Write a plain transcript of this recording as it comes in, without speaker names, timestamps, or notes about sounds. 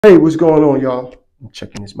Hey, what's going on, y'all? I'm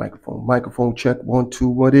checking this microphone. Microphone check, 1 2.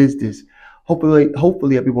 What is this?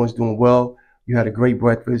 Hopefully everyone's doing well. You had a great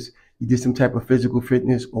breakfast. You did some type of physical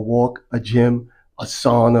fitness, a walk, a gym, a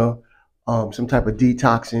sauna, some type of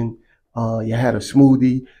detoxing. You had a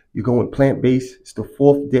smoothie. You're going plant-based. It's the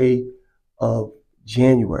fourth day of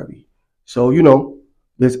January. So,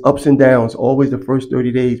 there's ups and downs. Always the first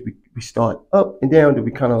 30 days, we start up and down, then we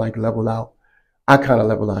kind of like level out. I kind of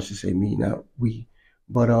level out, I should say me, not we.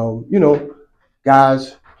 But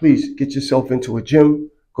guys, please get yourself into a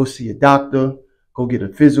gym. Go see a doctor. Go get a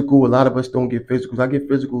physical. A lot of us don't get physicals. I get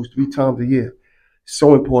physicals 3 times a year. It's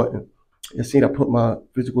so important. You see, I put my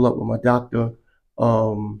physical up with my doctor.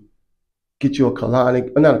 Get you a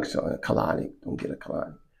colonic, not a colonic. Don't get a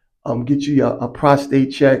colonic. Get you a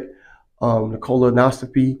prostate check, the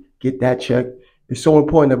colonoscopy. Get that checked. It's so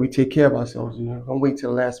important that we take care of ourselves. Don't wait till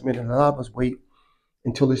the last minute. A lot of us wait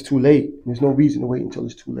until it's too late. There's no reason to wait until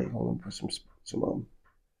it's too late. Hold on, put some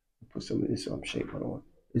of this shape. Hold on.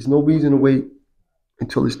 There's no reason to wait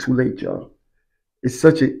until it's too late, y'all. It's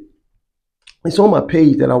on my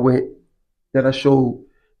page that I showed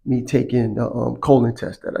me taking the colon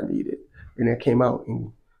test that I needed, and that came out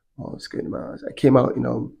in it's good in my eyes. It came out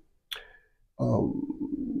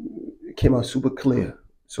it came out super clear.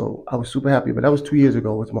 So I was super happy. But that was 2 years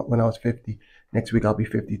ago. When I was 50. Next week I'll be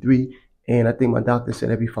 53. And I think my doctor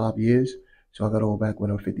said every 5 years. So I got to go back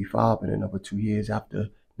when I'm 55 and another 2 years after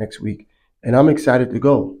next week. And I'm excited to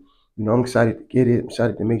go. I'm excited to get it. I'm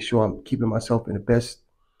excited to make sure I'm keeping myself in the best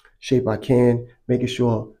shape I can, making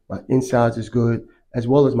sure my insides is good as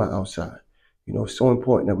well as my outside. It's so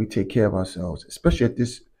important that we take care of ourselves, especially at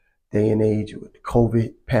this day and age with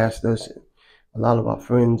COVID past us. And a lot of our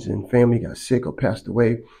friends and family got sick or passed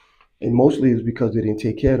away. And mostly it's because they didn't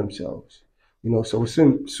take care of themselves. So it's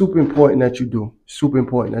super important that you do. Super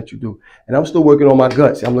important that you do. And I'm still working on my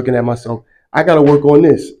guts. I'm looking at myself. I got to work on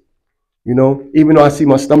this. Even though I see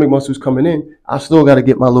my stomach muscles coming in, I still got to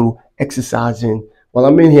get my little exercise in. While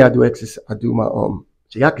I'm in here, I do exercise. I do my so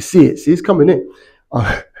y'all can see it. See, it's coming in.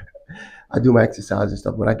 I do my exercise and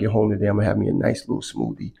stuff. When I get home today, I'm gonna have me a nice little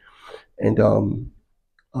smoothie. And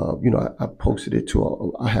I posted it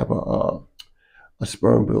to. I have a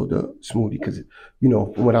sperm builder smoothie because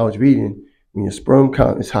from what I was reading, when your sperm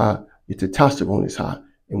count is high, your testosterone is high.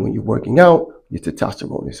 And when you're working out, your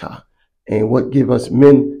testosterone is high. And what gives us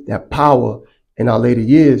men that power in our later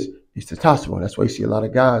years is testosterone. That's why you see a lot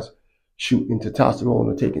of guys shooting testosterone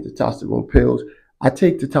or taking testosterone pills. I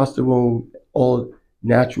take testosterone, all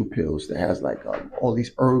natural pills that has like all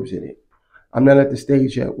these herbs in it. I'm not at the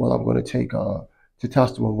stage yet where I'm going to take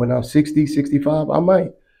testosterone. When I'm 60, 65, I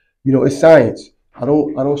might. It's science. I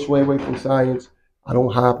don't sway away from science. I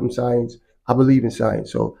don't hide from science. I believe in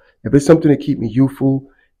science. So if it's something to keep me youthful,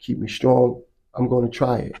 keep me strong, I'm going to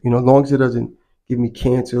try it. As long as it doesn't give me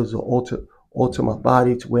cancers or alter my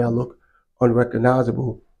body to where I look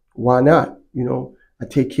unrecognizable, why not? I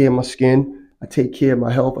take care of my skin. I take care of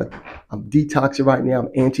my health. I'm detoxing right now. I'm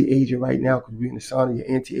anti-aging right now because we're in the sauna.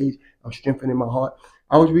 You're anti-age. I'm strengthening my heart.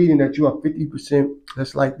 I was reading that you are 50%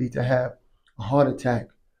 less likely to have a heart attack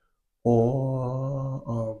or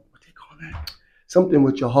what they call that? Something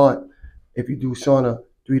with your heart if you do sauna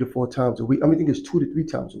 3 to 4 times a week. I think it's 2 to 3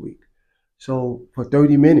 times a week. So for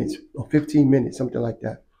 30 minutes or 15 minutes, something like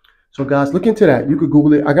that. So guys, look into that. You could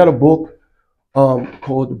Google it. I got a book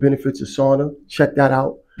called The Benefits of Sauna. Check that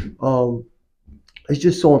out. It's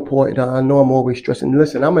just so important. I know I'm always stressing.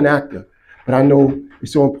 Listen, I'm an actor, but I know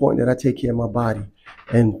it's so important that I take care of my body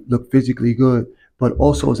and look physically good, but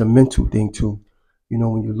also it's a mental thing too.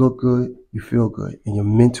 When you look good, you feel good, and your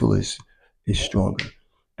mental is stronger.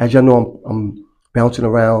 As y'all know, I'm bouncing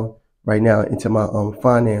around right now into my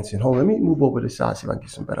financing. Hold on, let me move over to the side so I can get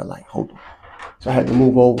some better light. Hold on. So I had to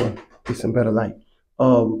move over, get some better light.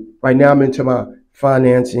 Right now I'm into my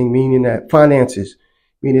financing, meaning that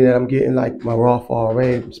I'm getting like my Roth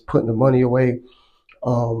IRA, I'm just putting the money away.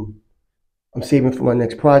 I'm saving for my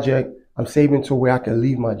next project. I'm saving to where I can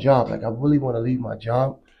leave my job. Like I really want to leave my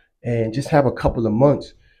job and just have a couple of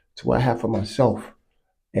months to what I have for myself.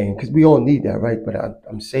 And because we all need that, right? But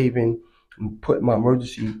I'm saving, I'm putting my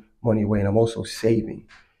emergency money away, and I'm also saving.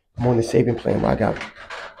 I'm on the saving plan where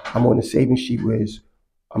I'm on the saving sheet where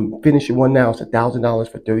I'm finishing one now. It's $1,000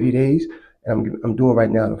 for 30 days, and I'm doing right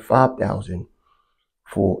now the $5,000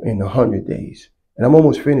 for in 100 days, and I'm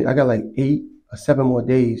almost finished. I got like 8 or 7 more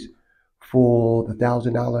days for the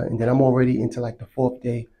 $1,000, and then I'm already into like the 4th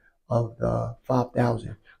day of the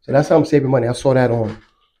 5,000. So that's how I'm saving money. I saw that on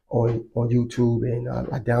YouTube, and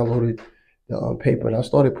I downloaded the paper, and I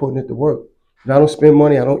started putting it to work. And I don't spend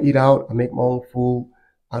money. I don't eat out. I make my own food.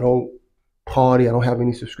 I don't party. I don't have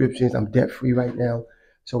any subscriptions. I'm debt free right now.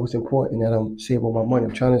 So it's important that I'm saving all my money.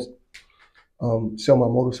 I'm trying to sell my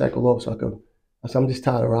motorcycle off so I could. So I'm just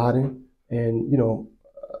tired of riding. And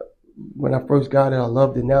when I first got it, I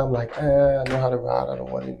loved it. Now I'm like, I know how to ride. I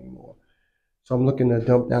don't want it anymore. So I'm looking to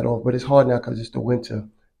dump that off. But it's hard now because it's the winter.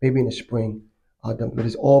 Maybe in the spring I'll dump it. But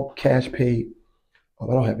it's all cash paid. I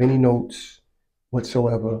don't have any notes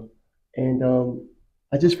whatsoever. And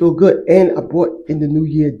I just feel good. And I bought in the new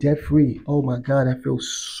year debt free. Oh my God, that feels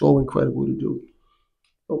so incredible to do.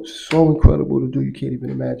 Oh, so incredible to do. You can't even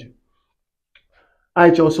imagine. All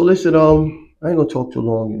right, y'all. So listen, I ain't gonna talk too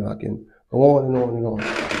long. I can go on and on and on.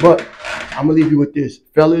 But I'm gonna leave you with this,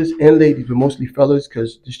 fellas and ladies, but mostly fellas,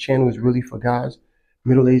 because this channel is really for guys,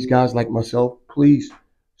 middle-aged guys like myself. Please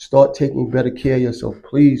start taking better care of yourself.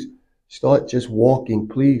 Please start just walking.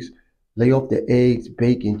 Please lay off the eggs,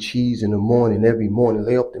 bacon, cheese in the morning, every morning.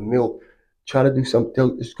 Lay off the milk. Try to do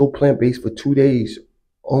something. Just go plant-based for 2 days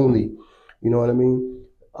only. You know what I mean?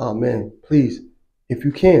 Oh man, please, if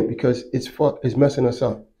you can, because it's messing us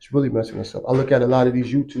up. It's really messing us up. I look at a lot of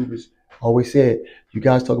these YouTubers. Always said, you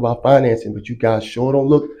guys talk about financing, but you guys sure don't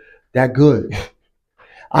look that good.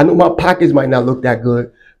 I know my pockets might not look that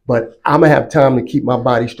good, but I'm gonna have time to keep my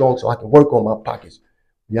body strong so I can work on my pockets.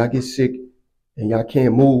 Y'all get sick and y'all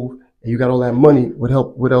can't move, and you got all that money. What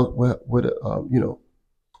help? What else?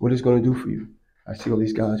 What it's gonna do for you? I see all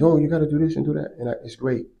these guys. Oh, you got to do this and do that, and it's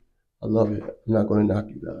great. I love it. I'm not gonna knock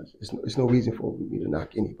you guys. It's no reason for me to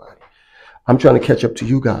knock anybody. I'm trying to catch up to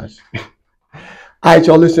you guys. All right,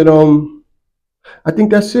 y'all. Listen. I think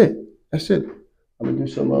that's it. That's it. I'm gonna do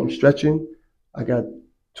some stretching. I got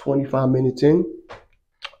 25 minutes in,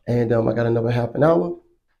 and I got another half an hour,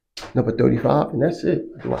 another 35, and that's it.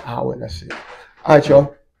 I do an hour, and that's it. All right,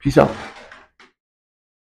 y'all. Peace out.